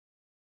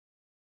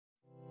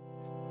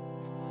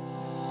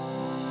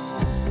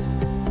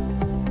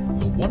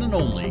one and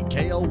only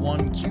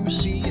KL1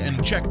 QC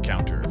and check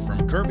counter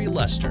from Kirby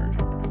Lester.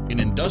 In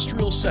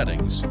industrial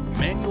settings,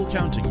 manual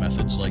counting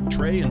methods like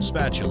tray and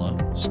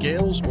spatula,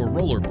 scales, or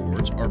roller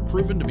boards are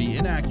proven to be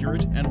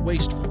inaccurate and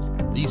wasteful.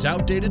 These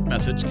outdated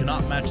methods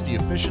cannot match the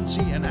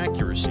efficiency and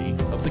accuracy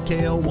of the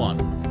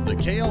KL1. The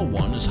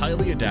KL1 is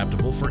highly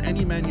adaptable for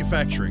any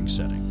manufacturing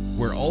setting,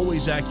 where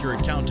always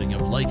accurate counting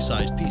of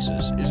like-sized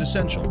pieces is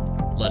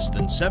essential. Less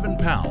than 7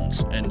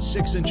 pounds and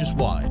 6 inches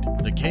wide,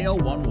 the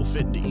KL1 will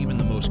fit into even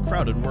the most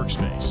crowded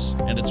workspace,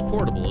 and it's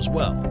portable as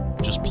well.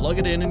 Just plug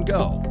it in and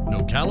go. No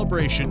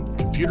calibration,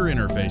 computer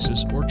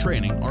interfaces, or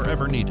training are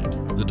ever needed.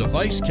 The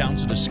device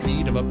counts at a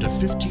speed of up to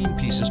 15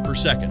 pieces per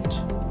second.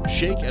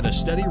 Shake at a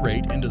steady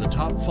rate into the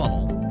top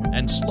funnel,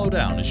 and slow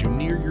down as you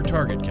near your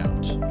target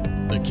count.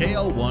 The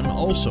KL1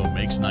 also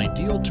makes an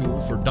ideal tool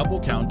for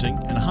double counting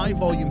and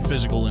high-volume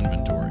physical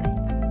inventory.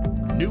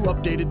 New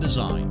updated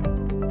design.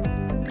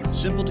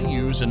 Simple to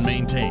use and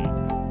maintain.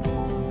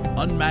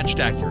 Unmatched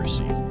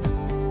accuracy.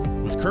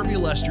 With Kirby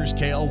Lester's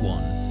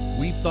KL1,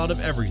 we've thought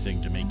of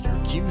everything to make your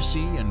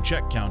QC and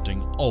check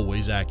counting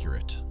always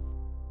accurate.